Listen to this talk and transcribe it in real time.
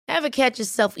Ever catch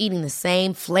yourself eating the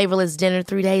same flavorless dinner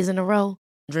 3 days in a row?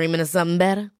 Dreaming of something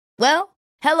better? Well,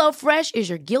 HelloFresh is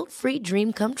your guilt-free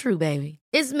dream come true, baby.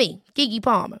 It's me, Keke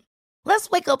Palmer. Let's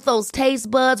wake up those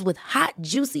taste buds with hot,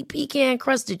 juicy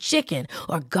pecan-crusted chicken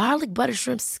or garlic butter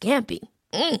shrimp scampi.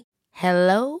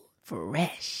 Hello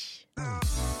Fresh.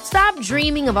 Stop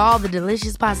dreaming of all the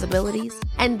delicious possibilities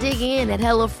and dig in at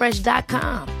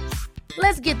HelloFresh.com.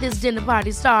 Let's get this dinner party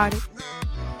started.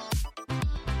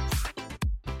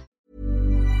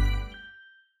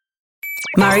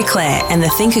 Marie Claire and the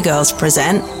Thinker Girls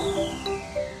present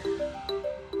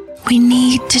We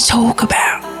Need to Talk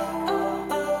About.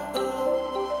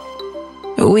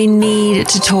 We need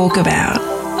to talk about.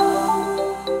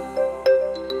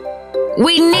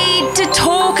 We need to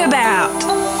talk about.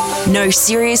 No,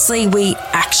 seriously, we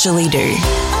actually do.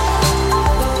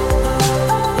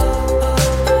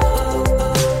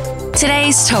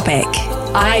 Today's topic.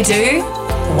 I do,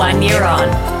 1 year on.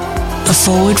 A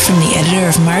forward from the editor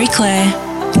of Marie Claire,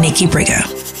 Nikki Brigger.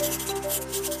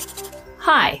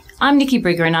 Hi, I'm Nikki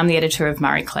Brigger and I'm the editor of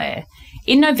Marie Claire.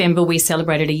 In November, we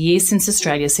celebrated a year since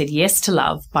Australia said yes to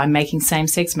love by making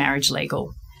same-sex marriage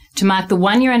legal. To mark the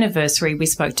 1 year anniversary, we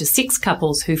spoke to 6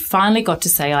 couples who finally got to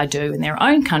say I do in their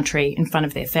own country in front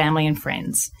of their family and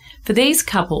friends. For these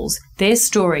couples, their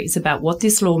stories about what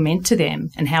this law meant to them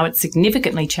and how it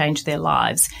significantly changed their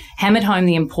lives hammered home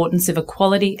the importance of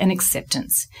equality and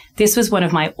acceptance. This was one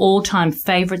of my all-time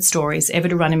favourite stories ever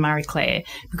to run in Marie Claire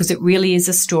because it really is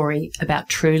a story about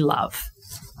true love.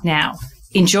 Now,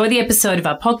 enjoy the episode of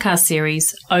our podcast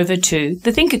series, Over to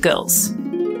the Thinker Girls.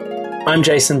 I'm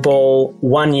Jason Ball,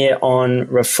 1 year on,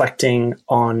 reflecting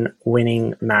on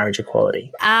winning marriage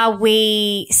equality. Are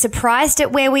we surprised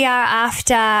at where we are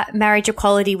after marriage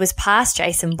equality was passed,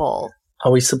 Jason Ball?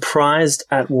 Are we surprised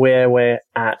at where we're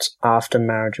at after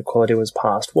marriage equality was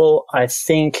passed? Well, I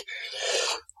think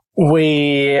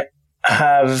we've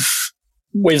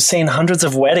seen hundreds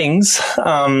of weddings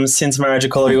since marriage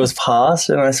equality was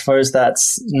passed, and I suppose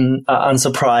that's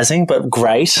unsurprising, but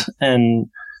great and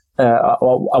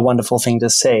a wonderful thing to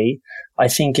see. I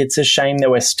think it's a shame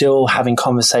that we're still having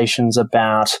conversations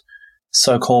about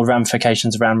so-called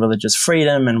ramifications around religious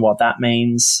freedom and what that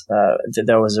means.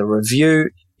 There was a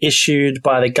review issued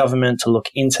by the government to look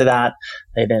into that.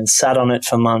 They then sat on it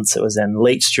for months. It was then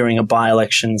leaked during a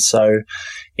by-election. So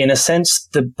in a sense,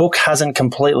 the book hasn't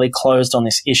completely closed on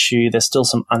this issue. There's still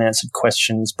some unanswered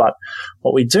questions. But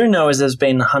what we do know is there's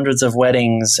been hundreds of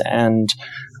weddings, and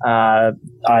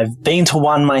I've been to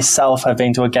one myself. I've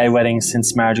been to a gay wedding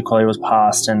since marriage equality was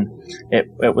passed, and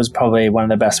it was probably one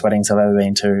of the best weddings I've ever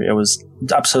been to. It was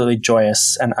absolutely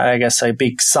joyous, and I guess a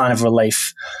big sign of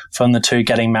relief from the two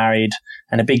getting married,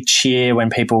 and a big cheer when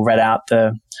people read out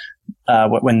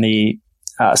when the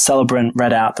celebrant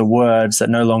read out the words that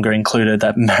no longer included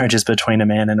that marriage is between a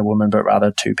man and a woman, but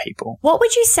rather two people. What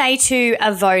would you say to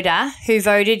a voter who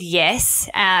voted yes,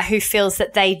 who feels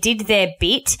that they did their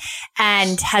bit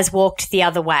and has walked the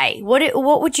other way?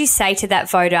 What would you say to that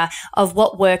voter of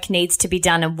what work needs to be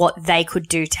done and what they could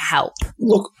do to help?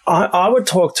 Look, I would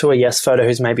talk to a yes voter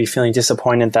who's maybe feeling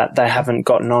disappointed that they haven't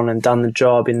gotten on and done the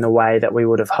job in the way that we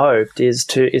would have hoped, is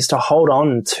to hold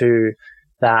on to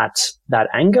that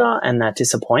anger and that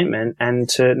disappointment and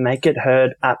to make it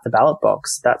heard at the ballot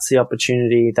box. That's the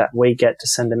opportunity that we get to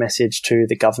send a message to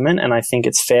the government. And I think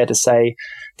it's fair to say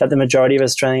that the majority of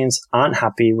Australians aren't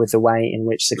happy with the way in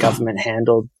which the government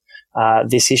handled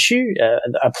this issue.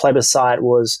 A plebiscite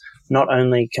was not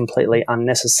only completely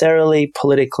unnecessarily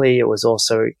politically, it was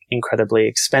also incredibly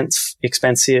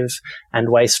expensive and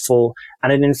wasteful,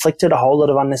 and it inflicted a whole lot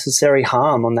of unnecessary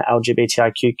harm on the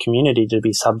LGBTIQ community to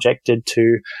be subjected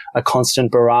to a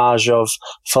constant barrage of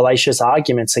fallacious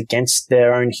arguments against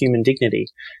their own human dignity.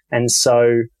 And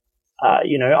so,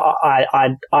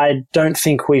 I don't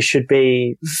think we should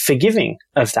be forgiving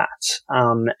of that.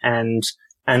 And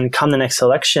come the next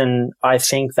election, I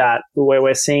think that where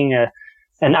we're seeing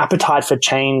an appetite for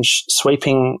change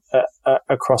sweeping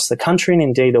across the country and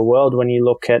indeed the world, when you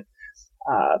look at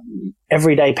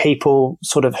everyday people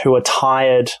sort of who are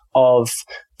tired of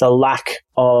the lack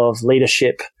of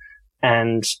leadership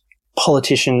and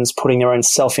politicians putting their own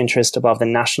self-interest above the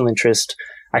national interest,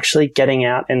 actually getting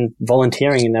out and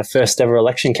volunteering in their first ever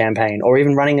election campaign, or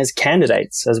even running as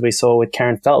candidates, as we saw with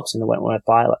Karen Phelps in the Wentworth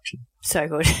by-election. So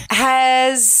good.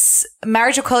 Has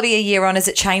marriage equality a year on, has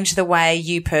it changed the way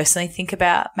you personally think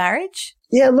about marriage?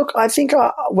 Yeah, look, I think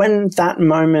when that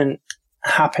moment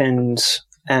happened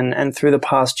and through the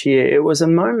past year, it was a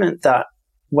moment that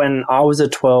when I was a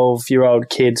 12-year-old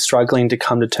kid struggling to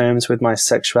come to terms with my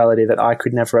sexuality that I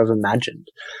could never have imagined.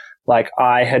 Like,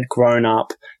 I had grown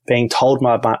up being told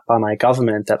by my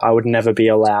government that I would never be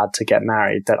allowed to get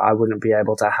married, that I wouldn't be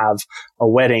able to have a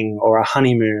wedding or a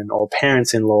honeymoon or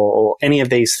parents-in-law or any of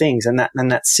these things. And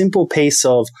that simple piece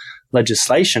of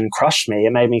legislation crushed me.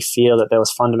 It made me feel that there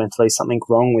was fundamentally something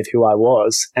wrong with who I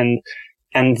was. And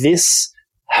this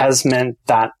has meant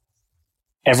that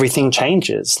everything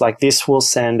changes. Like, this will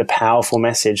send a powerful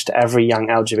message to every young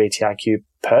LGBTIQ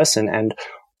person and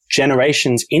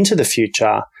generations into the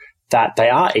future that they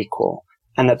are equal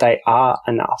and that they are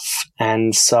enough.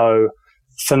 And so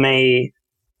for me,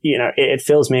 it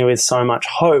fills me with so much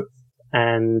hope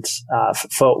and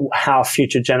for how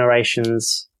future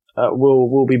generations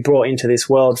will be brought into this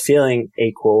world feeling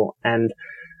equal. And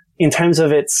in terms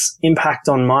of its impact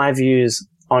on my views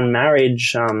on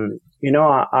marriage,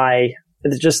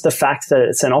 just the fact that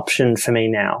it's an option for me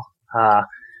now,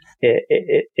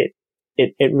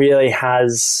 it really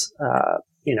has,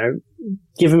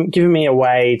 given me a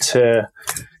way to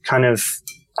kind of,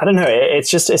 I don't know, it's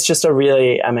just a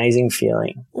really amazing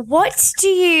feeling. What do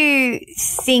you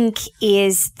think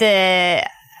is the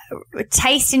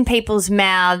taste in people's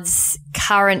mouths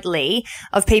currently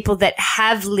of people that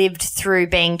have lived through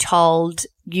being told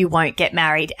you won't get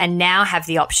married and now have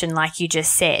the option, like you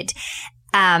just said,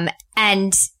 and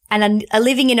are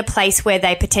living in a place where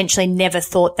they potentially never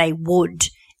thought they would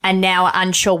and now are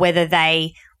unsure whether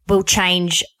they will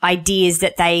change ideas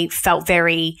that they felt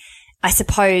very, I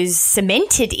suppose,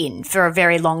 cemented in for a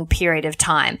very long period of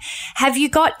time. Have you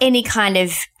got any kind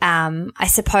of,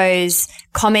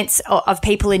 comments of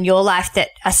people in your life that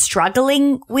are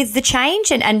struggling with the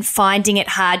change and finding it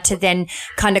hard to then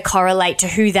kind of correlate to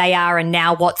who they are and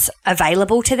now what's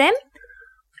available to them?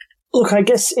 Look, I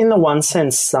guess in the one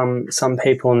sense, some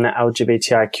people in the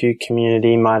LGBTIQ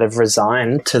community might have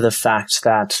resigned to the fact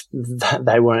that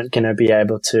they weren't going to be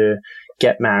able to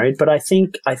get married. But I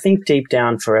think deep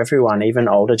down for everyone, even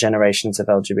older generations of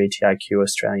LGBTIQ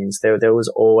Australians, there was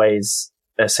always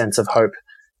a sense of hope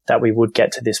that we would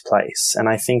get to this place. And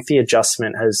I think the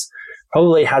adjustment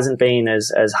hasn't been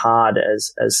as hard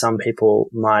as some people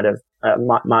might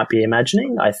be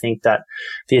imagining. I think that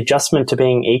the adjustment to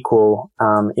being equal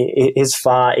is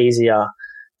far easier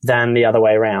than the other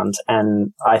way around.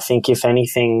 And I think, if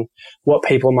anything, what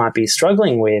people might be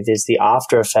struggling with is the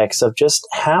after effects of just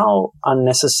how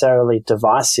unnecessarily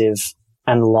divisive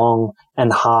and long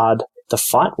and hard the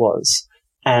fight was.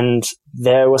 And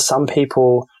there were some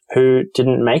people who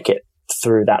didn't make it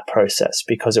through that process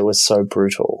because it was so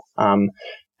brutal.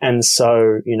 And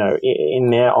so, in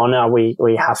their honor, we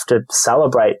have to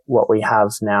celebrate what we have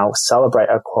now, celebrate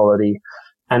equality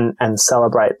and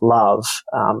celebrate love.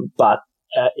 But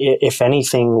if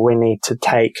anything, we need to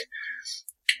take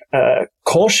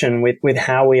caution with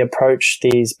how we approach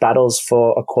these battles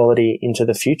for equality into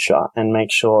the future and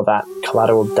make sure that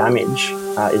collateral damage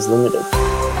is limited.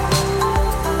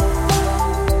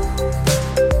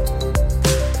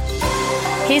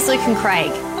 Here's Luke and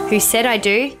Craig, who said I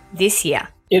do this year.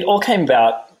 It all came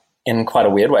about in quite a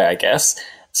weird way, I guess.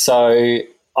 So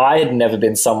I had never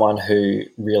been someone who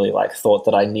really thought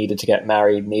that I needed to get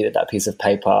married, needed that piece of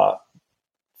paper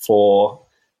for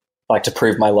to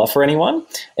prove my love for anyone.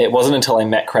 It wasn't until I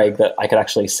met Craig that I could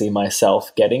actually see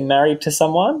myself getting married to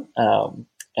someone.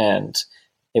 And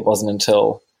it wasn't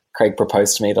until Craig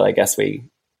proposed to me that I guess we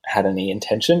had any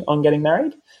intention on getting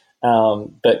married.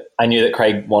 But I knew that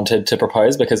Craig wanted to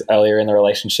propose because earlier in the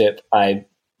relationship, I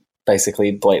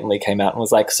basically blatantly came out and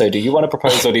was like, so do you want to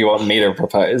propose or do you want me to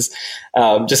propose?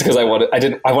 Just because I wanted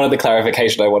the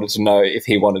clarification. I wanted to know if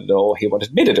he wanted it or he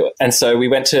wanted me to do it. And so we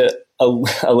went to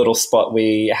a little spot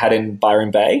we had in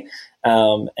Byron Bay,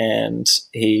 and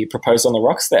he proposed on the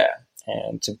rocks there,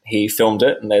 and he filmed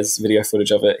it, and there's video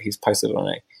footage of it. He's posted it on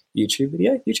a YouTube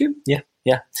video. YouTube?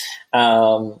 Yeah.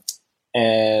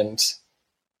 And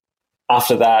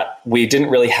after that, we didn't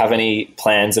really have any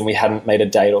plans, and we hadn't made a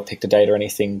date or picked a date or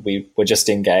anything. We were just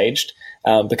engaged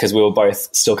because we were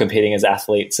both still competing as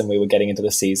athletes, and we were getting into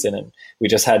the season, and we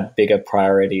just had bigger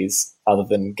priorities other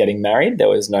than getting married. There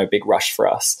was no big rush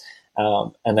for us.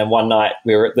 And then one night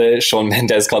we were at the Shawn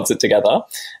Mendes concert together,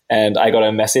 and I got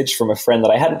a message from a friend that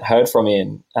I hadn't heard from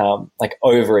in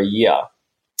over a year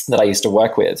that I used to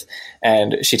work with.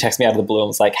 And she texted me out of the blue and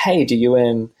was like, hey, do you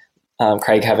and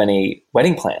Craig have any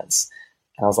wedding plans?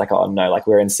 And I was like, oh, no,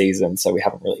 we're in season, so we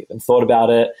haven't really even thought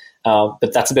about it.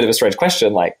 But that's a bit of a strange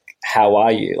question. How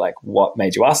are you? What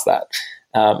made you ask that?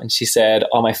 And she said,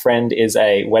 oh, my friend is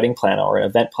a wedding planner or an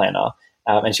event planner,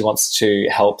 and she wants to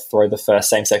help throw the first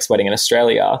same-sex wedding in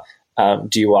Australia.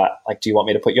 Do you want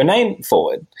me to put your name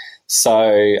forward?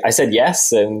 So I said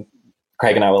yes, and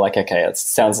Craig and I were like, okay, it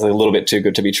sounds a little bit too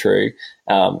good to be true.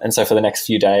 And so for the next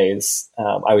few days,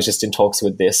 I was just in talks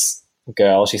with this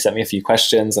girl. She sent me a few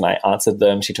questions and I answered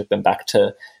them. She took them back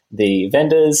to the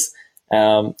vendors.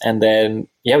 And then,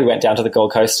 we went down to the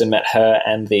Gold Coast and met her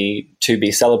and the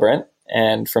to-be celebrant.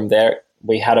 And from there,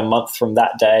 we had a month from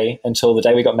that day until the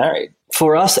day we got married.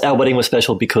 For us, our wedding was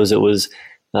special because it was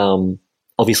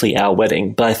obviously our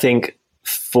wedding. But I think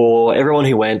for everyone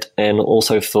who went, and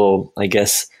also for, I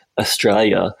guess,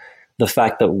 Australia, the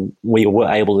fact that we were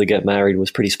able to get married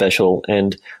was pretty special.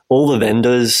 And all the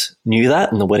vendors knew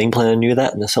that, and the wedding planner knew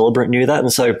that, and the celebrant knew that.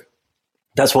 And so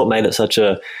that's what made it such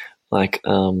a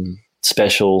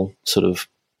special sort of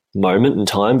moment in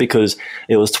time, because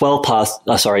it was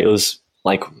it was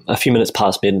like a few minutes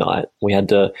past midnight. We had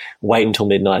to wait until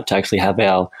midnight to actually have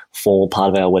our formal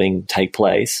part of our wedding take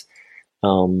place.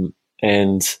 And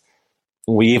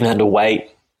we even had to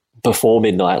wait before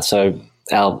midnight. So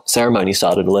our ceremony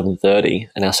started at 11:30,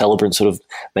 and our celebrant sort of,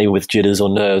 maybe with jitters or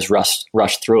nerves,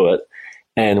 rushed through it.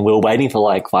 And we were waiting for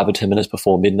like 5 or 10 minutes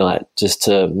before midnight just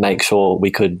to make sure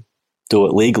we could do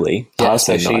it legally. Yeah,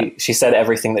 so she said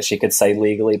everything that she could say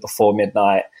legally before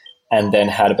midnight, and then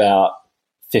had about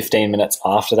 15 minutes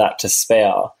after that to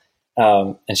spare.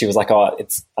 And she was like,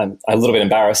 I'm a little bit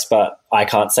embarrassed, but I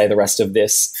can't say the rest of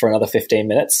this for another 15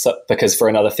 minutes because for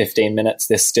another 15 minutes,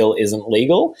 this still isn't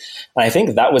legal. And I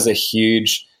think that was a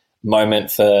huge moment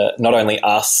for not only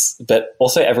us, but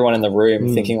also everyone in the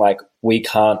room thinking like, we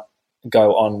can't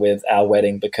go on with our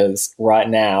wedding because right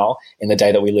now, in the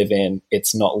day that we live in,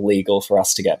 it's not legal for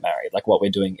us to get married. Like what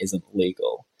we're doing isn't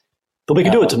legal. But we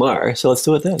can do it tomorrow, so let's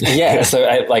do it then. Yeah, so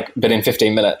but in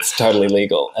 15 minutes, totally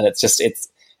legal. And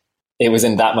it was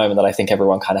in that moment that I think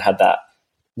everyone kind of had that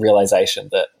realization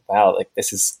that, wow, like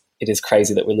it is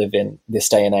crazy that we live in this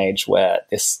day and age where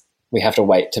we have to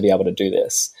wait to be able to do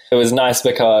this. It was nice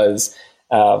because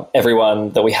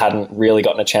everyone that we hadn't really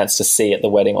gotten a chance to see at the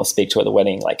wedding or speak to at the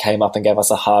wedding, like came up and gave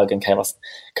us a hug and gave us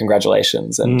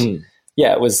congratulations. And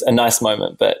it was a nice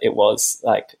moment, but it was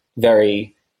like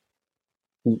very,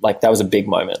 like that was a big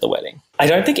moment at the wedding. I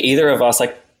don't think neither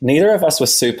of us were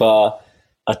super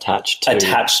attached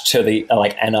to the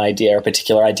an idea, a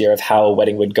particular idea of how a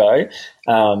wedding would go.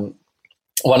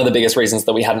 One of the biggest reasons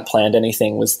that we hadn't planned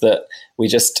anything was that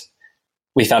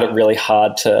we found it really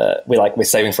hard we're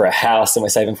saving for a house and we're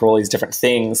saving for all these different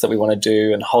things that we want to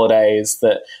do and holidays,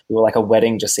 that we were like, a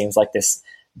wedding just seems like this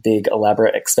big,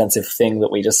 elaborate, expensive thing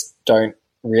that we just don't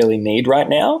really need right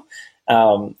now.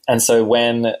 And so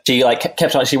when she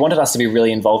kept on, she wanted us to be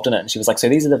really involved in it. And she was like, so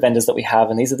these are the vendors that we have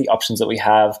and these are the options that we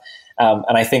have.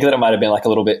 And I think that it might've been like a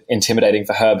little bit intimidating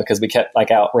for her because we kept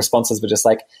our responses were just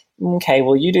like, okay,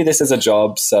 well, you do this as a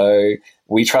job, so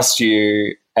we trust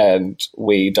you and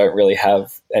we don't really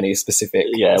have any specific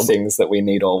things that we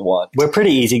need or want. We're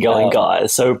pretty easygoing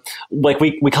guys. So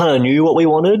we kind of knew what we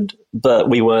wanted, but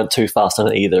we weren't too fast on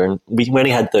it either. And we only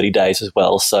had 30 days as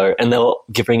well. So, and they were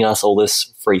giving us all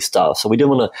this free stuff. So we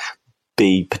didn't want to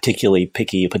be particularly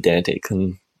picky or pedantic,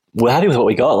 and we're happy with what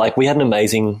we got. We had an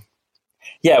amazing...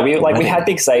 Yeah, we had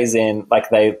big says in,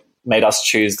 they made us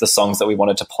choose the songs that we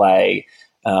wanted to play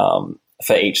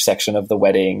for each section of the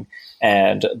wedding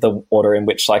and the order in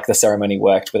which the ceremony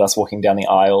worked with us walking down the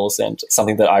aisles. And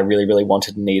something that I really, really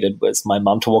wanted and needed was my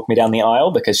mum to walk me down the aisle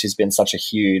because she's been such a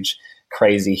huge,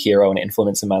 crazy hero and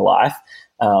influence in my life.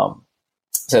 So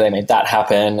they made that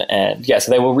happen. And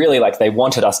so they were really they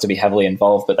wanted us to be heavily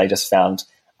involved, but they just found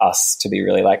us to be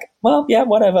really well, yeah,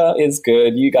 whatever is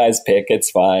good. You guys pick, it's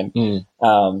fine.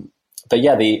 But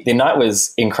yeah, the night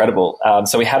was incredible.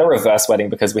 So we had a reverse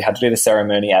wedding because we had to do the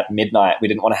ceremony at midnight. We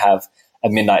didn't want to have a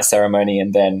midnight ceremony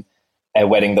and then a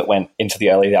wedding that went into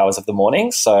the early hours of the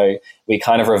morning. So we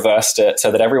kind of reversed it so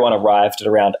that everyone arrived at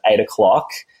around 8:00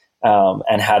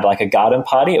 and had a garden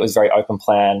party. It was very open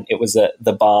plan. It was at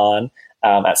the barn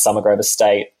at Summergrove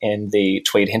Estate in the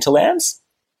Tweed Hinterlands,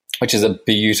 which is a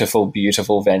beautiful,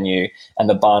 beautiful venue. And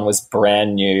the barn was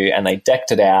brand new and they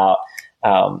decked it out.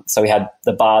 So we had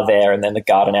the bar there, and then the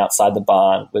garden outside the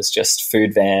barn was just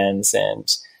food vans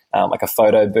and a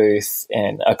photo booth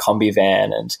and a combi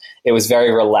van. And it was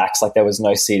very relaxed. There was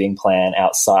no seating plan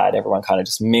outside. Everyone kind of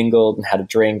just mingled and had a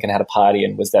drink and had a party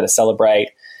and was there to celebrate.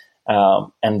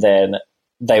 And then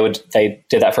they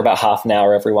did that for about half an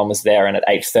hour. Everyone was there. And at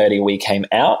 8:30 we came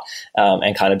out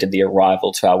and kind of did the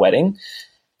arrival to our wedding.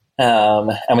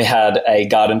 And we had a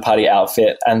garden party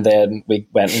outfit, and then we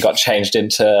went and got changed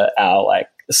into our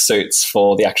suits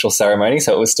for the actual ceremony.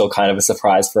 So it was still kind of a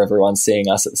surprise for everyone seeing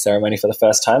us at the ceremony for the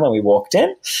first time when we walked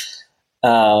in.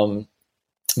 But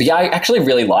yeah, I actually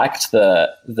really liked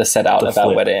the set out of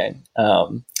our wedding.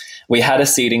 we had a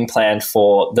seating planned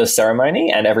for the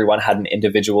ceremony, and everyone had an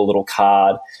individual little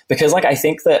card, because like I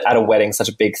think that at a wedding, such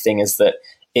a big thing is that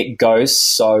it goes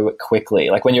so quickly.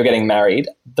 Like when you're getting married,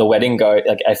 the wedding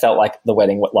I felt like the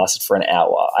wedding lasted for an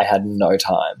hour. I had no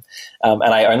time.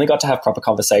 And I only got to have proper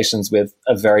conversations with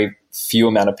a very few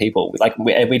amount of people. Like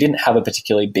we didn't have a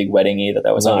particularly big wedding either.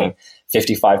 There was only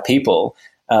 55 people.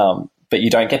 But you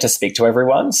don't get to speak to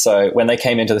everyone. So when they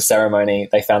came into the ceremony,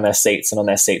 they found their seats, and on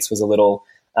their seats was a little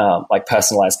like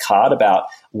personalized card about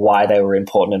why they were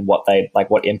important and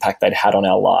what impact they'd had on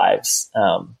our lives.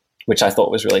 Which I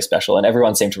thought was really special, and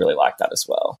everyone seemed to really like that as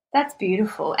well. That's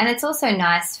beautiful. And it's also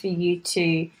nice for you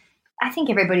to, I think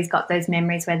everybody's got those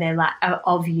memories where they're like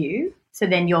of you, so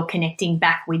then you're connecting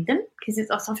back with them, because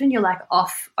it's often you're like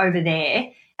off over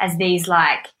there as these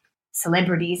like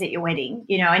celebrities at your wedding,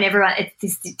 you know, and everyone, it's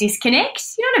this disconnect,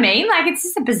 you know what I mean? Like it's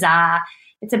just a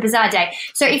bizarre day.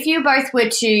 So if you both were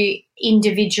to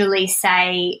individually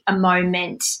say a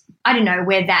moment, I don't know,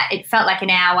 where that it felt like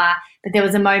an hour, but there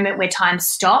was a moment where time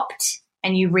stopped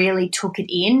and you really took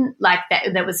it in, like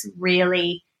that was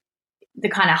really the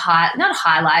kind of not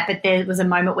highlight, but there was a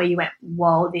moment where you went,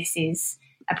 whoa, this is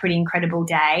a pretty incredible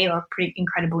day or a pretty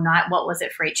incredible night. What was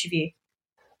it for each of you?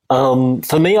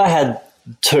 For me, I had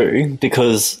two,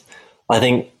 because I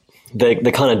think they're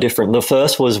kind of different. The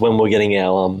first was when we're getting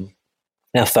our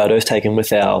photos taken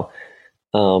with our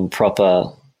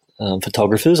proper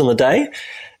photographers on the day,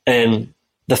 and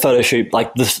the photo shoot,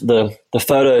 like the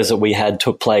photos that we had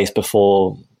took place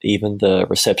before even the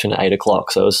reception at 8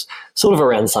 o'clock. So it was sort of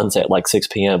around sunset, like 6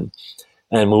 p.m.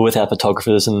 And we were with our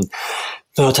photographers, and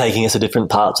they were taking us to different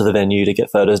parts of the venue to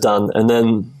get photos done. And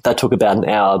then that took about an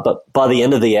hour. But by the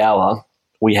end of the hour,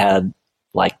 we had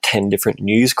like 10 different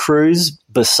news crews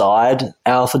beside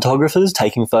our photographers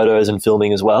taking photos and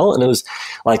filming as well. And it was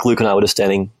like Luke and I were just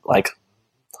standing like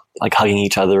hugging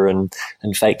each other and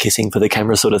fake kissing for the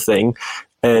camera sort of thing.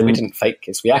 And we didn't fake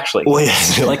kiss. We actually well,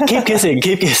 yes, we're like, keep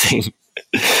kissing.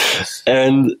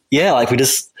 And yeah, like we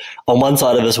just, on one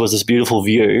side of us was this beautiful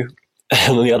view,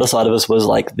 and on the other side of us was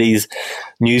like these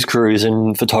news crews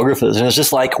and photographers. And it was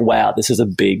just like, wow, this is a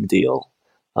big deal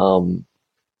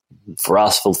for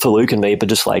us, for Luke and me, but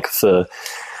just like for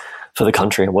the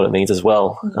country and what it means as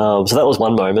well. So that was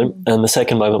one moment. And the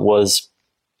second moment was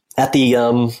at the,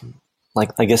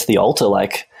 like, I guess the altar,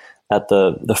 like at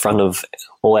the front of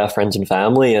all our friends and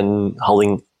family, and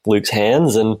holding Luke's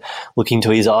hands and looking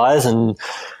to his eyes, and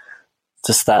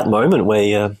just that moment where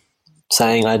you're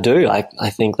saying, I do. I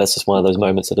think that's just one of those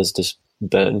moments that is just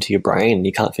burnt into your brain.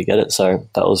 You can't forget it. So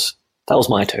that was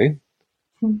my two.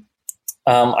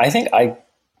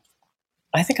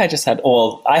 I think I just had,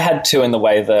 well, I had two in the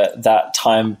way that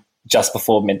time just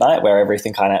before midnight where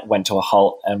everything kind of went to a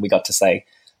halt and we got to say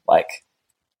like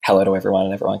hello to everyone,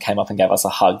 and everyone came up and gave us a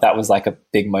hug. That was like a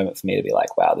big moment for me to be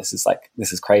like, wow, this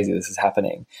is crazy. This is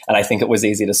happening. And I think it was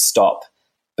easy to stop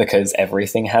because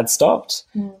everything had stopped.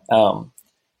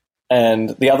 And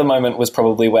the other moment was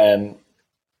probably when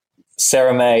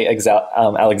Sarah May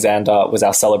Alexander was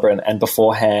our celebrant, and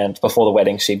before the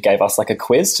wedding, she gave us like a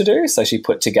quiz to do. So she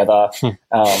put together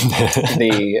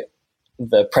the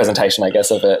presentation, I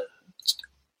guess, of it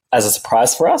as a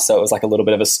surprise for us. So it was like a little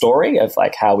bit of a story of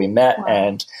like how we met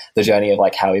and the journey of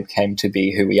like how we came to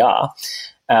be who we are.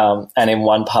 And in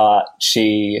one part,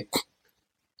 she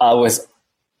was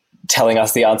telling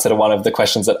us the answer to one of the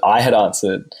questions that I had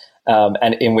answered,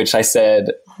 and in which I said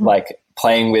like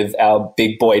playing with our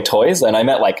big boy toys, and I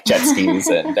meant like jet skis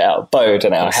and our boat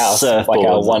and our house, like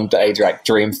our one day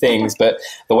dream things. But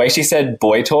the way she said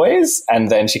boy toys,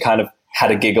 and then she kind of had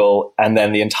a giggle, and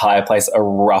then the entire place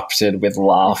erupted with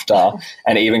laughter.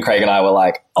 And even Craig and I were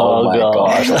like, oh my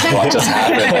gosh, what just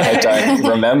happened? I don't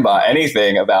remember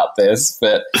anything about this.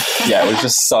 But yeah,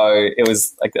 it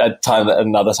was like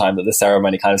another time that the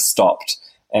ceremony kind of stopped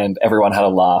and everyone had a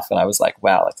laugh. And I was like,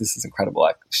 wow, like this is incredible,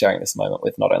 like sharing this moment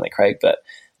with not only Craig, but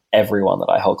everyone that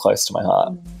I hold close to my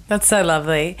heart. That's so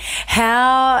lovely.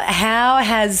 How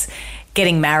has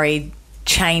getting married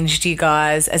changed you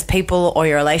guys as people or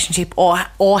your relationship, or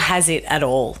has it at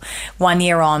all? 1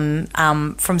 year on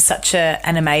from such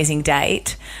an amazing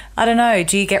date, I don't know,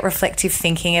 do you get reflective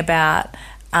thinking about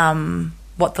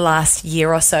what the last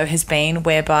year or so has been,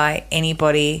 whereby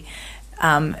anybody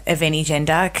of any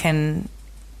gender can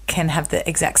have the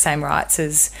exact same rights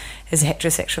as a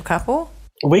heterosexual couple?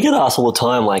 We get asked all the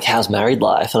time, like, how's married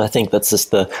life? And I think that's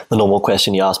just the normal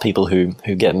question you ask people who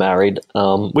get married,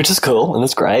 which is cool and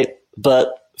it's great.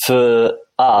 But for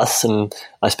us, and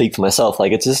I speak for myself,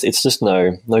 like it's just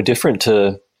no different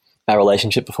to our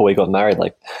relationship before we got married.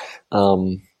 Like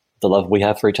the love we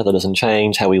have for each other doesn't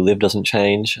change. How we live doesn't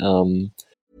change.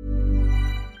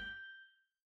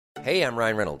 Hey, I'm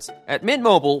Ryan Reynolds. At Mint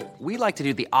Mobile, we like to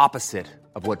do the opposite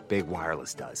of what Big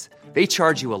Wireless does. They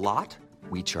charge you a lot,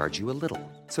 we charge you a little.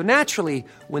 So naturally,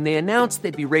 when they announced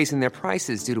they'd be raising their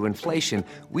prices due to inflation,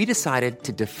 we decided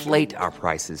to deflate our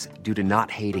prices due to not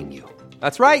hating you.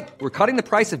 That's right. We're cutting the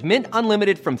price of Mint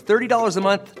Unlimited from $30 a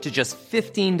month to just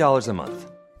 $15 a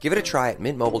month. Give it a try at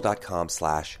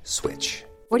mintmobile.com/switch.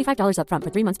 $45 up front for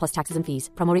 3 months plus taxes and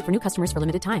fees. Promo rate for new customers for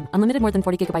limited time. Unlimited more than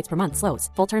 40 gigabytes per month. Slows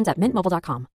full terms at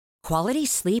mintmobile.com. Quality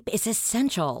sleep is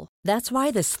essential. That's why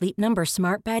the Sleep Number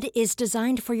Smart Bed is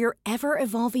designed for your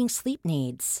ever-evolving sleep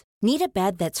needs. Need a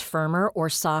bed that's firmer or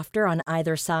softer on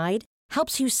either side?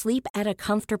 Helps you sleep at a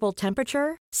comfortable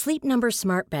temperature? Sleep Number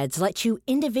Smart Beds let you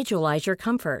individualize your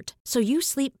comfort, so you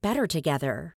sleep better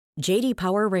together. J.D.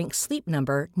 Power ranks Sleep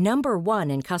Number number 1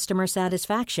 in customer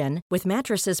satisfaction with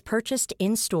mattresses purchased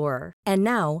in-store. And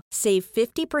now, save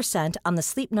 50% on the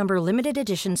Sleep Number Limited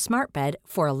Edition Smart Bed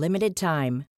for a limited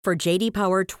time. For J.D.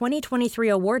 Power 2023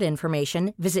 award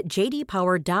information, visit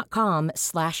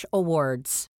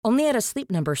jdpower.com/awards. Only at a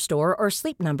Sleep Number store or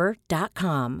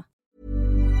sleepnumber.com.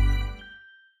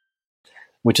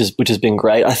 Which has been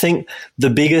great. I think the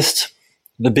biggest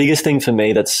thing for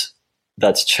me that's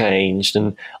changed,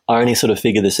 and I only sort of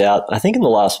figured this out, I think in the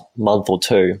last month or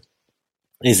two,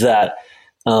 is that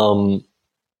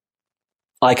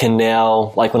I can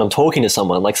now, like when I'm talking to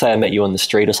someone, like say I met you on the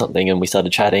street or something and we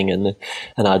started chatting and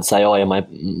I'd say, oh yeah,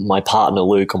 my partner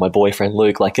Luke or my boyfriend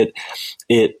Luke, like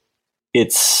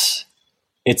it's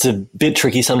a bit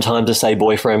tricky sometimes to say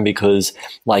boyfriend because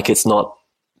like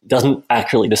doesn't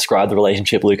accurately describe the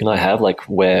relationship Luke and I have, like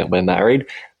we're married.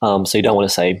 So you don't want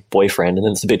to say boyfriend, and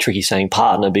then it's a bit tricky saying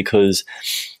partner because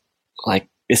like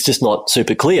it's just not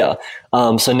super clear.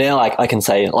 So now I can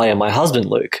say, I am my husband,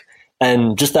 Luke.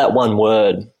 And just that one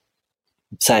word,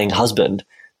 saying husband,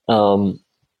 it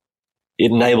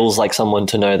enables like someone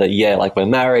to know that, yeah, like we're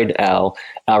married, our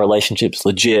relationship's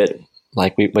legit,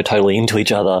 like we're totally into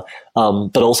each other.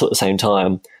 But also at the same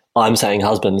time, I'm saying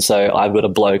husband, so I've got a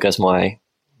bloke as my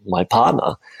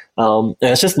partner. And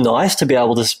it's just nice to be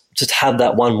able to just have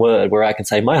that one word where I can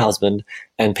say my husband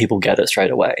and people get it straight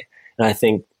away. And I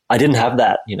think I didn't have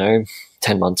that,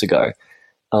 10 months ago.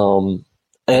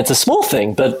 And it's a small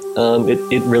thing, but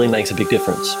it really makes a big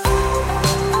difference.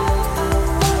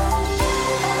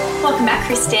 Welcome back,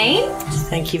 Christine.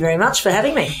 Thank you very much for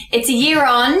having me. It's a year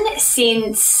on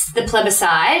since the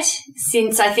plebiscite,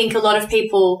 since I think a lot of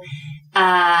people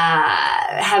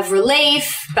have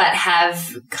relief but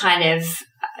have kind of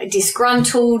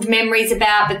disgruntled memories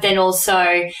about, but then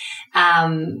also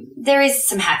there is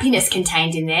some happiness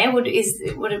contained in there. Would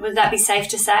that be safe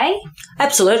to say?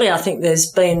 Absolutely. I think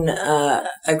there's been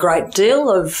a great deal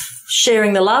of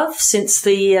sharing the love since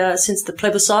the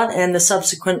plebiscite and the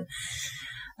subsequent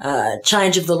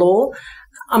change of the law.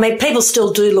 I mean, people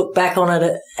still do look back on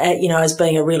it, as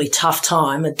being a really tough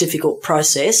time, a difficult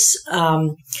process,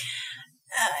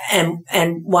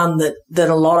 and one that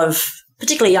a lot of,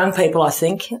 particularly young people, I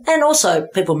think, and also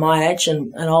people my age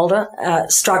and older,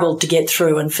 struggled to get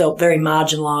through and felt very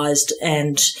marginalised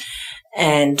and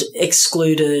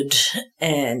excluded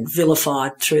and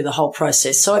vilified through the whole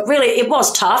process. So it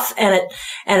was tough, and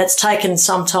it's taken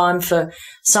some time for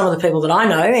some of the people that I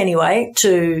know anyway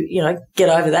to, get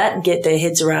over that and get their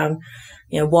heads around,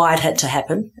 why it had to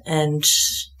happen, and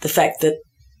the fact that,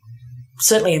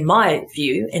 certainly in my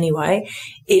view anyway,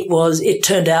 it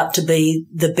turned out to be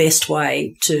the best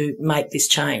way to make this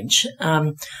change.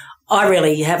 I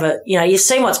really have you've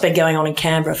seen what's been going on in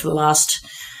Canberra for the last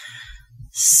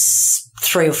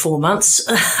 3 or 4 months.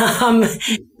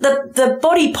 The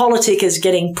body politic is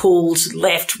getting pulled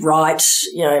left, right,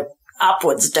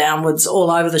 upwards, downwards,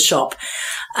 all over the shop.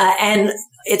 And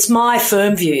it's my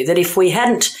firm view that if we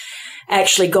hadn't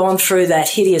actually gone through that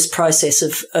hideous process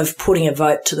of putting a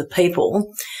vote to the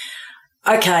people,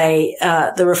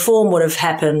 the reform would have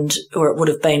happened, or it would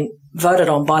have been voted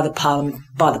on by the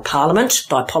parliament,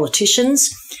 by politicians.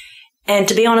 And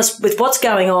to be honest, with what's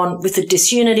going on, with the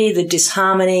disunity, the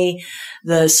disharmony,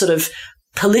 the sort of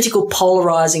political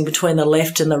polarising between the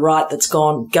left and the right that's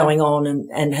going on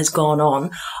and has gone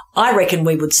on, I reckon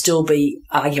we would still be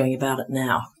arguing about it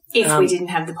now. If we didn't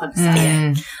have the plebiscite.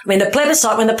 Yeah. I mean, the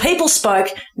plebiscite, when the people spoke,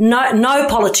 no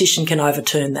politician can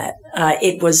overturn that.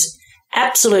 It was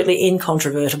absolutely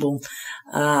incontrovertible.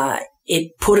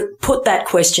 It put that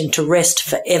question to rest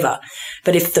forever.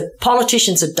 But if the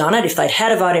politicians had done it, if they'd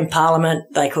had a vote in Parliament,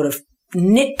 they could have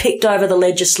nitpicked over the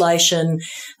legislation.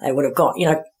 They would have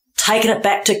taken it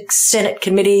back to Senate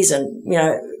committees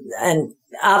and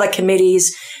other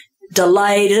committees,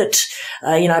 delayed it,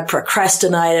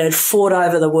 procrastinated, fought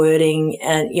over the wording,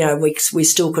 and, we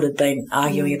still could have been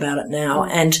arguing about it now.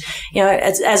 And,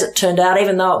 as it turned out,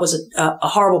 even though it was a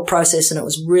horrible process and it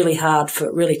was really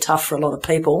tough for a lot of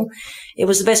people, it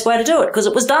was the best way to do it because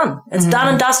it was done. It's done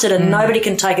and dusted, and nobody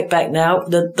can take it back now.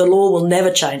 The law will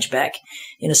never change back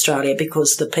in Australia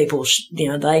because the people,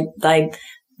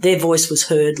 their voice was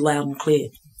heard loud and clear.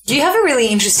 Do you have a really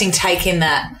interesting take in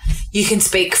that you can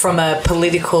speak from a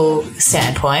political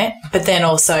standpoint, but then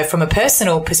also from a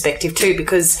personal perspective too,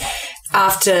 because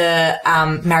after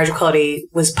marriage equality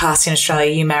was passed in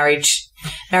Australia, you married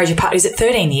your partner. Is it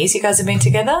 13 years you guys have been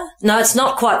together? No, it's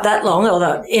not quite that long,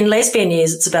 although in lesbian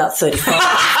years it's about 35.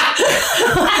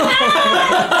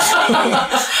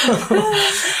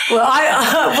 Well,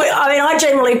 I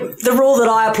generally, the rule that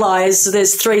I apply is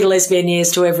there's 3 lesbian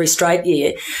years to every straight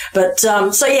year. But,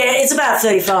 it's about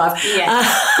 35. Yeah.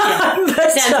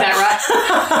 But, sounds about right.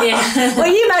 Yeah. Well,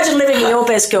 you imagine living with your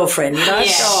best girlfriend, Yeah.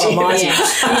 Oh, almighty.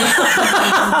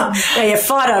 You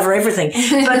fight over everything.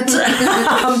 But,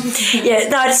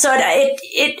 so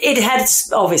it had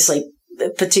obviously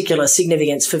particular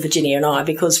significance for Virginia and I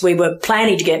because we were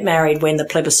planning to get married when the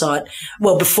plebiscite,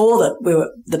 before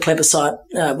the plebiscite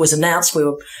was announced,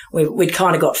 we'd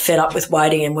kind of got fed up with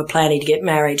waiting and were planning to get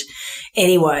married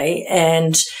anyway.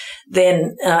 And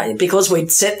then because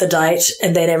we'd set the date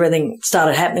and then everything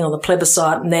started happening on the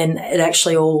plebiscite, and then it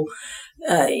actually all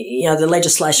the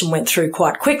legislation went through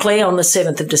quite quickly on the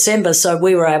 7th of December. So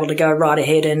we were able to go right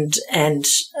ahead and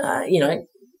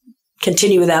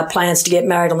continue with our plans to get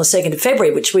married on the 2nd of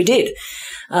February, which we did.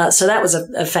 So that was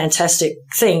a fantastic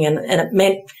thing. And it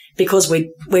meant because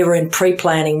we were in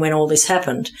pre-planning when all this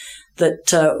happened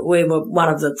that we were one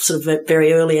of the sort of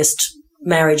very earliest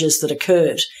marriages that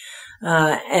occurred.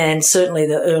 And certainly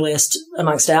the earliest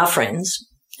amongst our friends.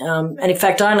 And in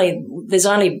fact, there's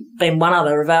only been one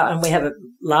other and we have a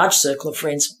large circle of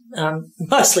friends,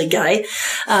 mostly gay,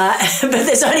 but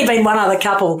there's only been one other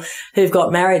couple who've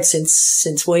got married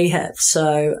since we have.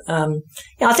 So,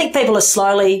 I think people are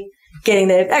slowly getting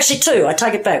there. Actually, 2. I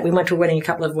take it back. We went to a wedding a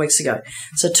couple of weeks ago.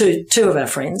 So two of our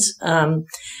friends.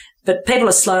 But people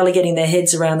are slowly getting their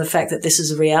heads around the fact that this is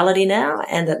a reality now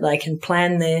and that they can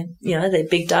plan their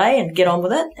big day and get on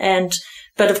with it.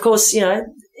 But of course,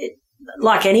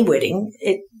 like any wedding,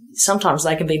 sometimes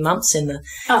they can be months in the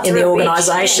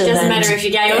organisation. It doesn't matter if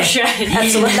you're gay or straight.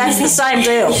 Absolutely, that's the same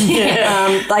deal.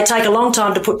 They take a long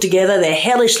time to put together. They're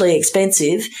hellishly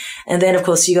expensive, and then of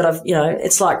course you got to,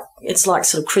 it's like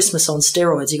sort of Christmas on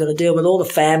steroids. You got to deal with all the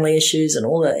family issues and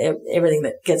all everything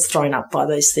that gets thrown up by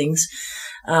these things.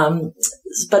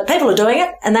 But people are doing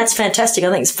it, and that's fantastic.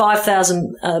 I think it's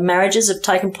 5,000 marriages have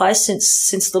taken place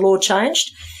since the law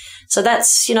changed. So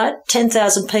that's,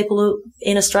 10,000 people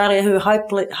in Australia who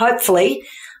hopefully,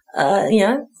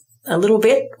 a little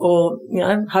bit or,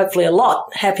 hopefully a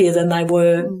lot happier than they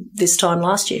were this time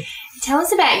last year. Tell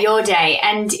us about your day,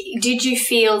 and did you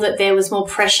feel that there was more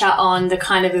pressure on the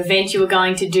kind of event you were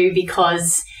going to do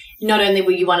because not only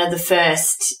were you one of the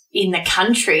first in the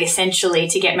country essentially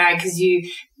to get married because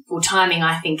timing,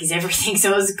 I think, is everything.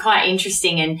 So it was quite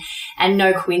interesting and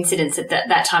no coincidence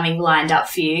that timing lined up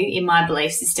for you in my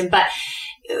belief system. But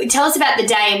tell us about the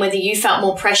day and whether you felt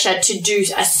more pressure to do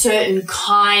a certain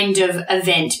kind of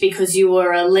event because you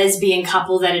were a lesbian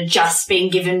couple that had just been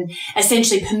given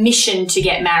essentially permission to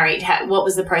get married. What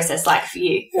was the process like for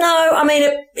you? No, I mean,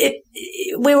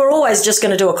 we were always just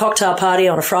going to do a cocktail party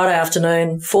on a Friday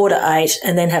afternoon, 4 to 8,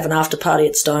 and then have an after party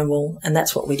at Stonewall, and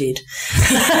that's what we did.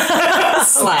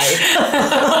 Slave.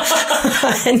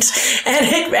 and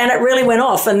it really went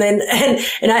off. And then,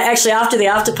 actually after the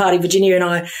after party, Virginia and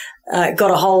I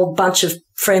got a whole bunch of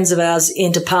friends of ours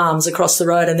into Palms across the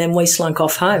road, and then we slunk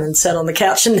off home and sat on the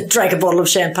couch and drank a bottle of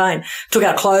champagne, took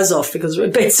our clothes off because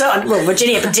we'd been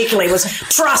Virginia particularly was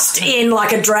trussed in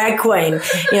like a drag queen,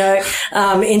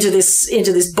 into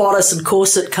this bodice and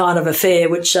corset kind of affair,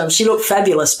 which she looked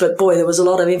fabulous, but boy, there was a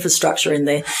lot of infrastructure in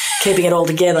there keeping it all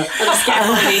together.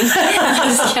 Scaffolding.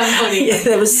 Yeah,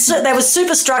 there was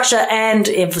superstructure and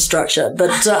infrastructure, but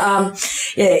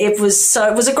it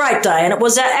was a great day, and it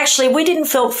was actually we didn't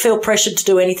feel pressured to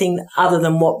do anything other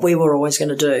than what we were always going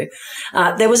to do.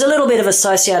 There was a little bit of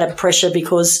associated pressure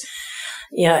because,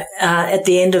 at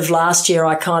the end of last year,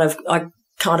 I kind of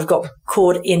got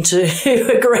caught into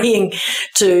agreeing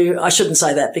to. I shouldn't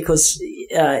say that because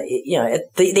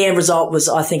the end result was,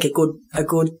 I think, a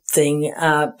good thing,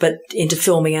 but into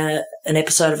filming an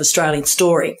episode of Australian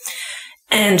Story,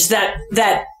 and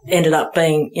that ended up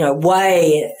being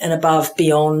way and above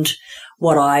beyond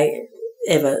what I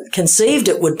ever conceived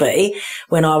it would be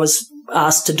when I was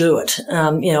asked to do it.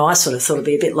 I sort of thought it'd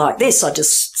be a bit like this. I'd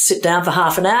just sit down for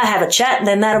half an hour, have a chat, and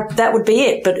then that would be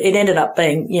it. But it ended up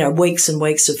being, weeks and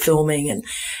weeks of filming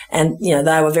and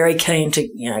they were very keen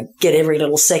to, get every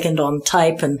little second on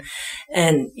tape and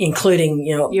including,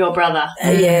 your brother.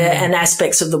 And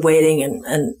aspects of the wedding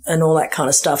and all that kind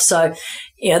of stuff. So,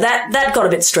 that got a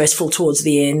bit stressful towards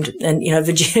the end. And,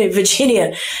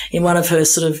 Virginia, in one of her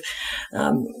sort of,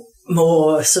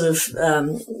 more sort of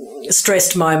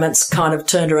stressed moments, kind of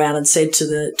turned around and said to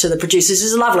the producers,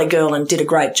 "She's a lovely girl and did a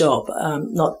great job.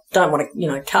 Don't want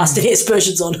to cast any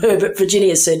aspersions on her, but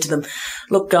Virginia said to them,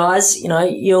 look, guys,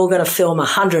 you're going to film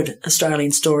 100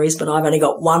 Australian stories, but I've only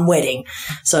got one wedding,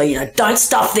 so don't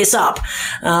stuff this up."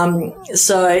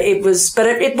 So it was, but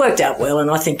it worked out well, and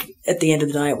I think at the end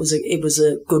of the day, it was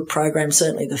a good program.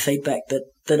 Certainly, the feedback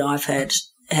that I've had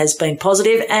has been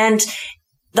positive, and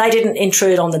they didn't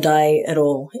intrude on the day at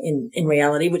all in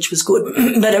reality, which was good.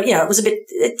 But, it was a bit,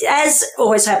 as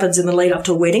always happens in the lead up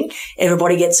to a wedding,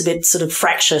 everybody gets a bit sort of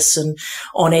fractious and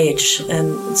on edge.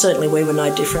 And certainly we were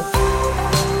no different.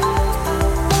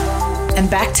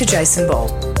 And back to Jason Ball.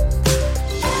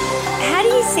 How do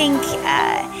you think,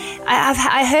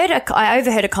 I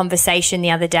overheard a conversation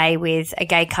the other day with a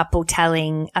gay couple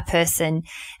telling a person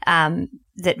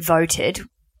that voted,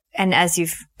 and as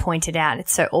you've pointed out,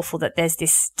 it's so awful that there's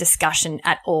this discussion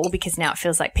at all, because now it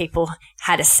feels like people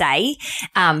had a say,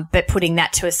 but putting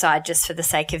that to aside just for the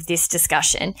sake of this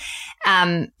discussion,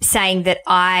 saying that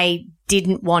I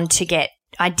didn't want to get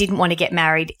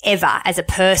married ever as a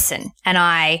person, and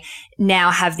I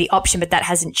now have the option, but that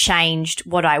hasn't changed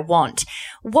what I want.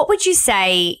 What would you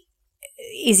say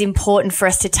is important for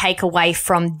us to take away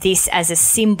from this as a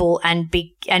symbol, and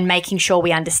making sure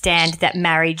we understand that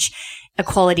marriage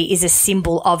equality is a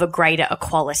symbol of a greater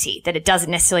equality, that it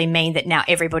doesn't necessarily mean that now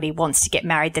everybody wants to get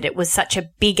married, that it was such a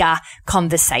bigger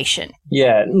conversation?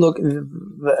 Yeah, look,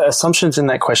 the assumptions in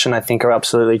that question I think are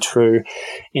absolutely true,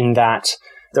 in that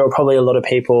there were probably a lot of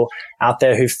people out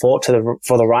there who fought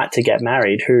for the right to get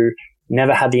married, who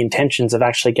never had the intentions of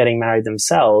actually getting married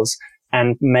themselves,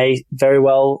 and may very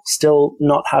well still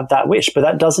not have that wish. But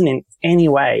that doesn't in any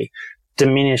way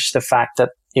diminish the fact that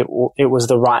it was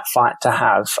the right fight to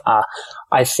have.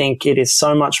 I think it is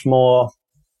so much more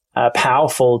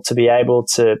powerful to be able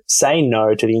to say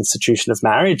no to the institution of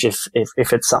marriage if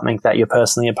it's something that you're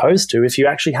personally opposed to, if you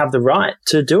actually have the right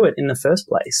to do it in the first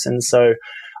place. And so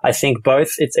I think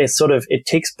both, it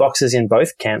ticks boxes in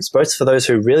both camps, both for those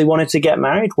who really wanted to get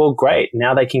married. Well, great.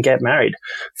 Now they can get married.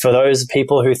 For those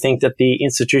people who think that the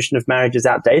institution of marriage is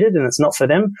outdated and it's not for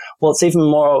them, well, it's even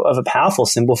more of a powerful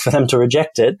symbol for them to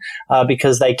reject it,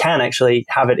 because they can actually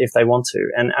have it if they want to.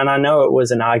 And I know it was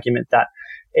an argument that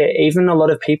even a lot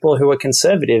of people who are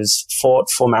conservatives fought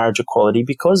for marriage equality,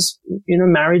 because,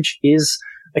 marriage is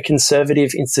a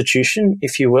conservative institution,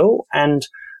 if you will, and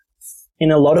in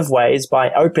a lot of ways,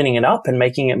 by opening it up and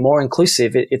making it more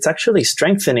inclusive, it's actually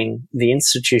strengthening the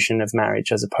institution of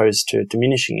marriage as opposed to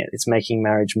diminishing it. It's making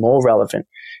marriage more relevant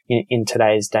in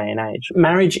today's day and age.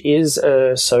 Marriage is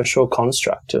a social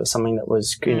construct, or something that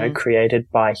was, created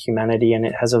by humanity, and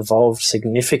it has evolved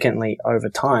significantly over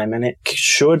time, and it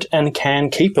should and can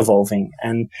keep evolving.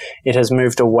 And it has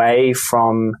moved away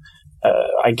from,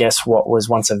 what was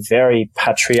once a very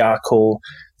patriarchal,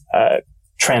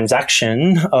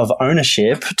 transaction of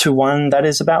ownership to one that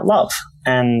is about love.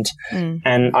 And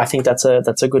I think that's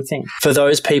a good thing. For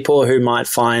those people who might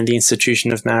find the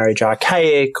institution of marriage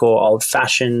archaic or old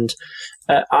fashioned,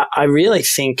 I really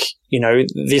think,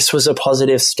 this was a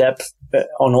positive step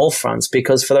on all fronts,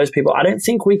 because for those people, I don't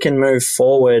think we can move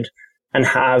forward and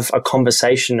have a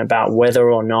conversation about whether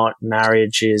or not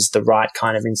marriage is the right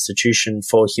kind of institution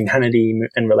for humanity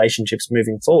and relationships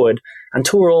moving forward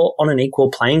until we're all on an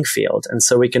equal playing field. And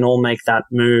so we can all make that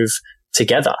move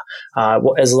together.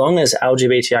 As long as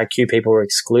LGBTIQ people were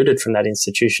excluded from that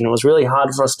institution, it was really hard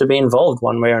for us to be involved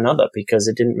one way or another, because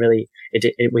it didn't really,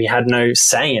 we had no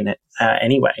say in it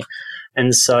anyway.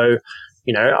 And so,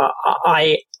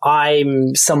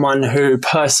 I'm someone who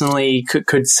personally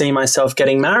could see myself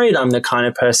getting married. I'm the kind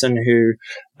of person who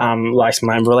likes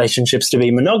my relationships to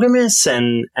be monogamous,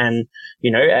 and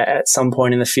at some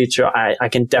point in the future, I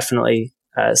can definitely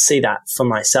see that for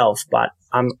myself. But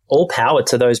all power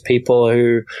to those people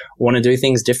who want to do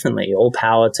things differently. All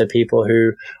power to people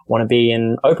who want to be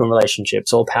in open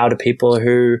relationships. All power to people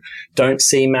who don't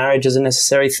see marriage as a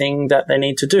necessary thing that they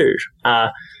need to do.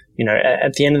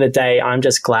 At the end of the day, I'm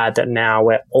just glad that now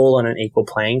we're all on an equal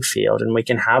playing field and we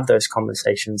can have those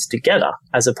conversations together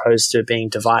as opposed to being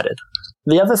divided.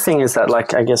 The other thing is that,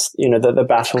 the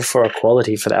battle for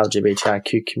equality for the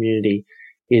LGBTIQ community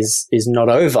is not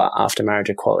over after marriage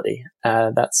equality.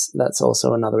 That's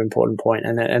also another important point.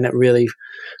 And it really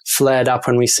flared up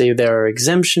when we see there are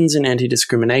exemptions in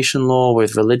anti-discrimination law,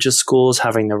 with religious schools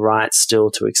having the right still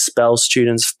to expel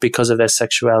students because of their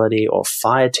sexuality or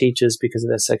fire teachers because of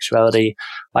their sexuality.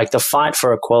 Like, the fight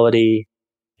for equality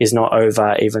is not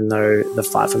over, even though the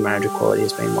fight for marriage equality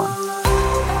has been won.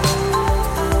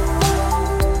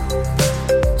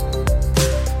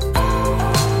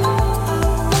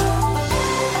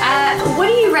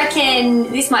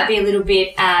 This might be a little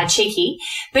bit cheeky,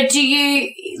 but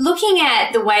looking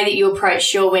at the way that you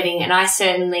approached your wedding, and I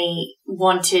certainly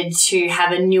wanted to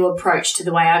have a new approach to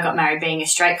the way I got married, being a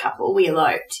straight couple, we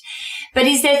eloped. But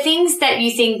is there things that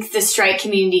you think the straight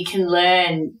community can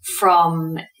learn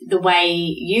from the way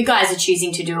you guys are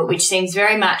choosing to do it, which seems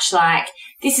very much like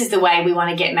this is the way we want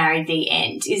to get married, the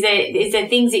end? Is there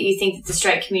things that you think that the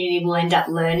straight community will end up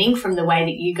learning from the way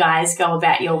that you guys go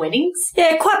about your weddings?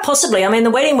 Yeah, quite possibly. I mean, the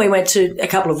wedding we went to a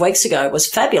couple of weeks ago was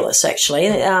fabulous, actually.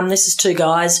 This is two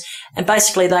guys, and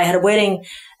basically they had a wedding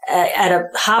at a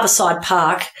harbourside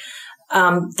park.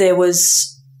 There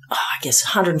was, I guess,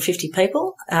 150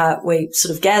 people. We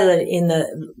sort of gathered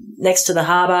next to the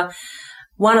harbour.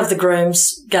 One of the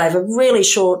grooms gave a really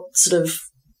short, sort of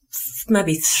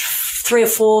maybe 3 or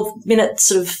 4 minute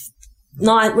sort of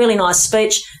really nice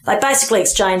speech. They basically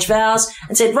exchanged vows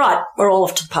and said, right, we're all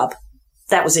off to the pub.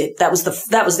 That was it. That was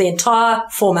the entire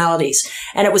formalities.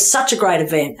 And it was such a great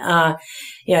event.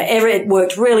 It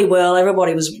worked really well.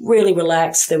 Everybody was really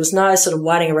relaxed. There was no sort of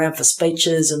waiting around for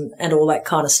speeches and all that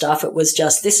kind of stuff. It was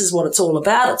just, this is what it's all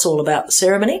about. It's all about the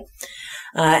ceremony.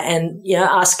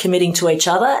 Us committing to each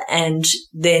other, and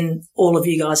then all of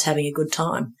you guys having a good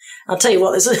time. I'll tell you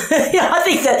what, I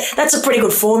think that's a pretty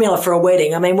good formula for a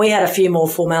wedding. I mean, we had a few more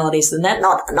formalities than that.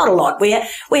 Not a lot. We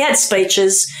had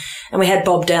speeches, and we had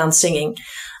Bob Downs singing.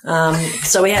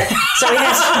 So we had the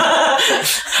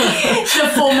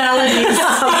formalities.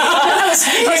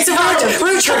 It's a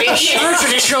real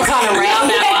traditional kind of round,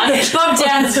 that one. Bob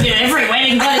Downs for every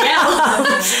wedding, bloody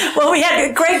hell. Well, we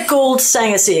had Greg Gould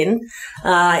sang us in.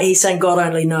 He sang God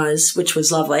Only Knows, which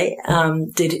was lovely.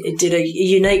 Did a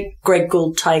unique Greg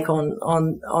Gould take on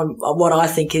what I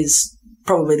think is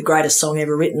probably the greatest song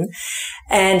ever written.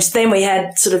 And then we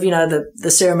had sort of,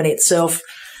 the ceremony itself.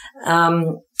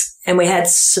 And we had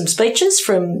some speeches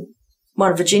from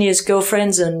one of Virginia's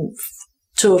girlfriends and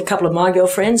a couple of my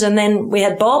girlfriends. And then we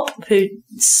had Bob, who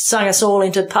sung us all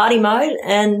into party mode.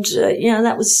 And,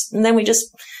 and then we just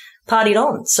partied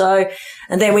on. So,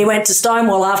 and then we went to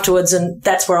Stonewall afterwards, and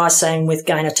that's where I sang with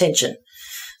Gaynor Tension.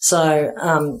 So,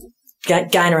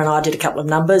 Gaynor and I did a couple of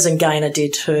numbers, and Gaynor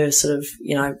did her sort of,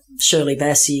 Shirley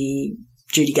Bassey,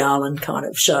 Judy Garland kind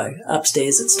of show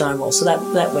upstairs at Stonewall. So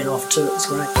that went off too. It was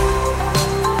great.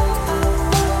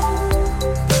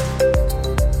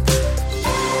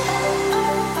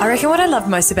 I reckon what I loved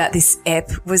most about this ep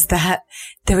was that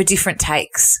there were different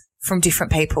takes from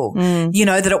different people.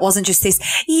 That it wasn't just this,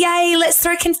 yay, let's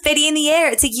throw confetti in the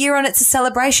air. It's a year on, it's a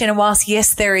celebration. And whilst,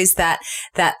 yes, there is that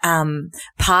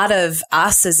part of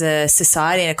us as a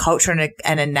society and a culture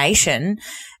and a nation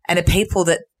and a people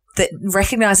that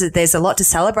recognise that there's a lot to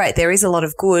celebrate. There is a lot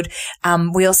of good.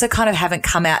 We also kind of haven't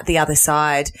come out the other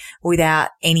side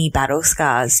without any battle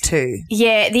scars too.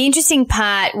 Yeah, the interesting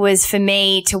part was for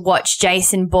me to watch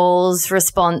Jason Ball's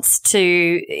response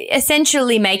to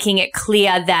essentially making it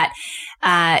clear that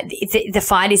the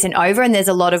fight isn't over and there's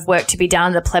a lot of work to be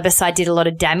done. The plebiscite did a lot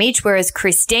of damage, whereas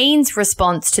Christine's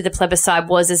response to the plebiscite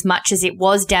was, as much as it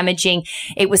was damaging,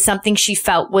 it was something she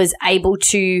felt was able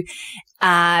to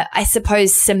I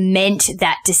suppose, cement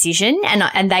that decision.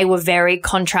 And they were very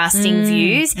contrasting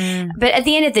views. But at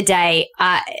the end of the day,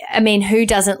 I mean, who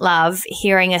doesn't love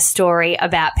hearing a story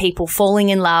about people falling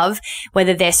in love,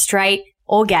 whether they're straight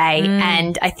or gay?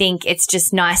 And I think it's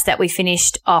just nice that we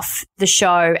finished off the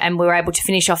show and we were able to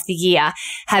finish off the year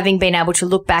having been able to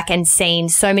look back and seen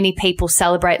so many people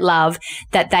celebrate love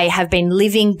that they have been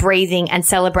living, breathing and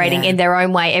celebrating in their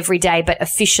own way every day, but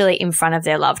officially in front of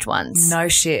their loved ones. No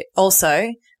shit. Also,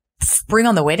 bring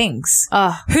on the weddings.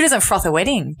 Oh, who doesn't froth a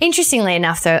wedding? Interestingly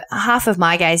enough, though, half of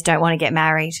my gays don't want to get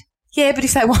married. Yeah, but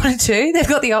if they wanted to, they've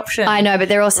got the option. I know, but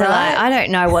they're also like, I don't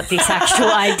know what this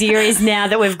actual idea is now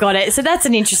that we've got it. So that's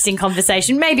an interesting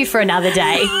conversation, maybe for another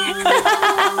day.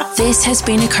 This has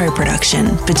been a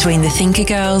co-production between the Thinker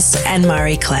Girls and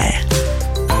Marie Claire.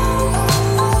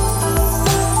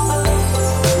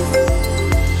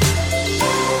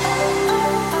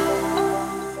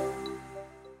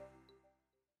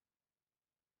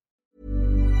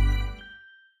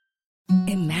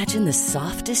 Imagine the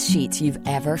softest sheets you've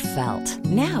ever felt.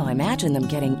 Now imagine them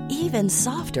getting even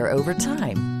softer over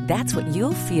time. That's what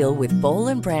you'll feel with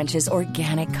Boll & Branch's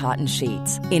organic cotton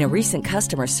sheets. In a recent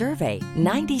customer survey,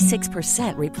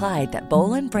 96% replied that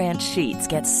Boll & Branch sheets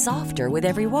get softer with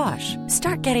every wash.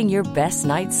 Start getting your best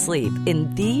night's sleep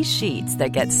in these sheets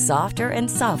that get softer and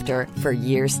softer for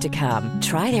years to come.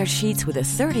 Try their sheets with a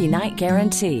 30-night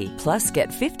guarantee. Plus, get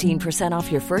 15%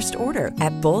 off your first order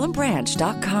at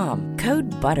bollandbranch.com. Code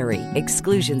BUTTERY.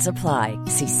 Exclusions apply.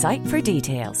 See site for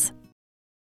details.